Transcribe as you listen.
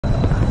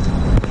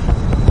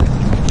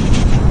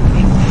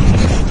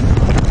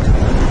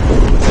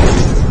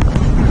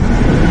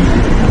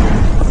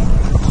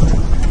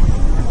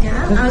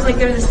I was like,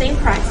 they're the same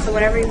price, so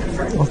whatever you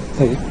prefer. Well,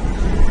 thank you.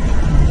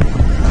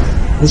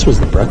 This was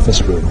the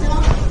breakfast room.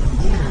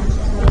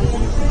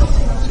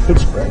 It's a good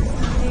spread.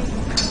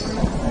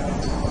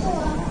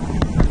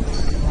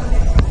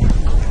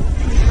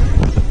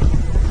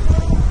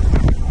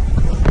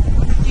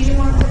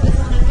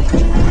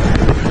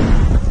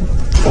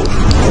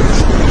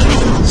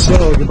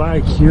 So,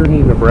 goodbye,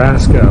 Kearney,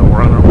 Nebraska.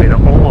 We're on our way to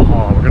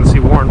Omaha. We're going to see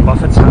Warren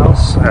Buffett's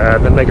house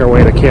and then make our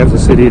way to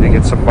Kansas City to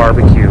get some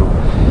barbecue.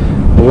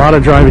 A lot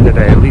of driving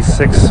today, at least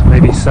 6,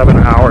 maybe 7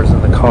 hours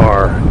in the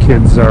car.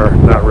 Kids are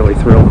not really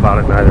thrilled about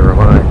it, neither am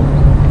I.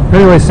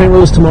 Anyway, St.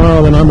 Louis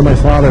tomorrow, then on to my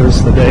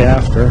father's the day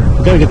after.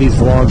 We've got to get these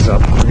vlogs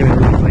up. We're getting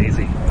really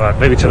lazy. But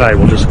maybe tonight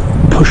we'll just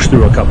push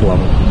through a couple of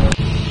them.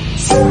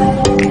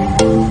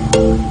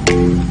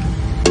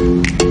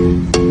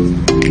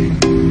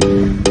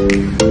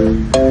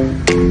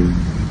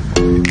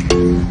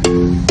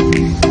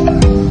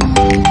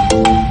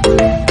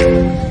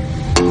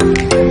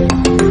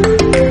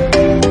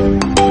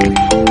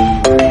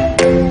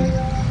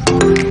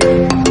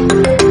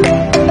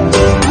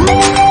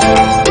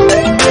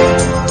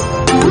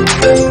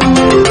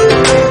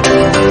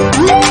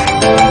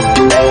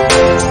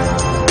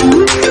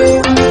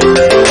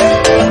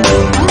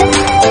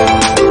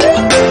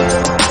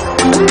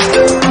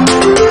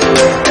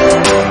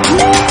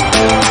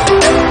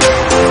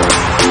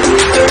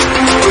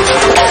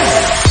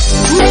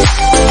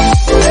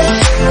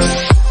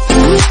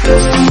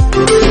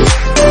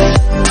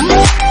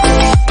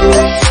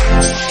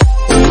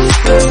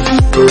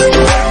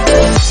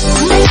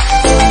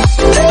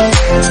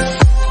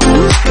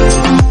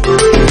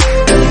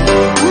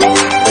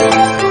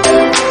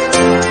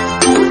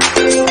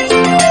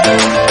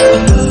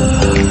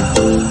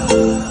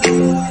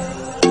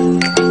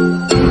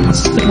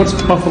 What's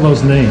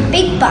Buffalo's name?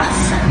 Big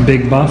Buff.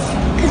 Big Buff?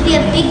 Because we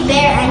have Big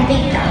Bear and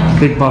Big Dog.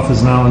 Big Buff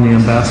is now in the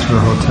Ambassador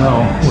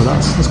Hotel with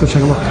us. Let's go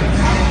check a look.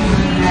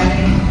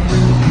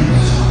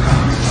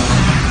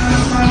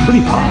 It's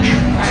pretty posh.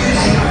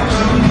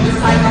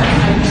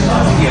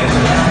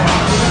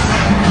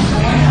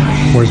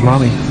 Where's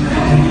Mommy?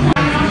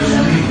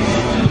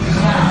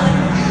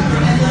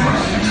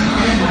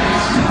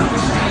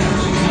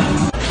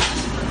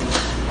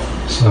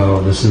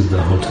 So this is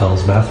the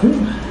hotel's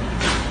bathroom.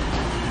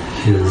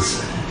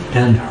 His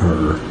and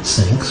her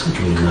sinks, which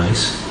are really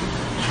nice.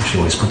 So she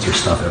always puts her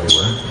stuff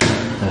everywhere.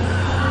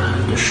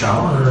 And a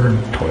shower,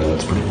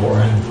 toilet's pretty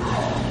boring.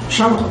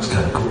 Shower looks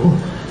kind of cool.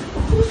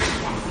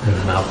 And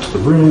then out to the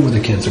room where the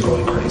kids are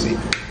going crazy.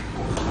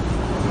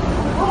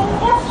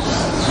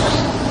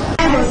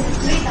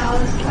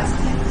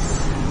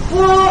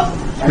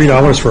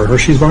 $3 for a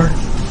Hershey's bar?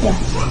 Yeah.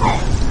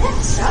 That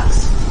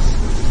sucks.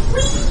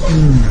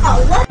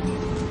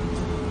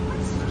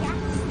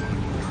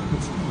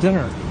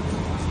 Dinner.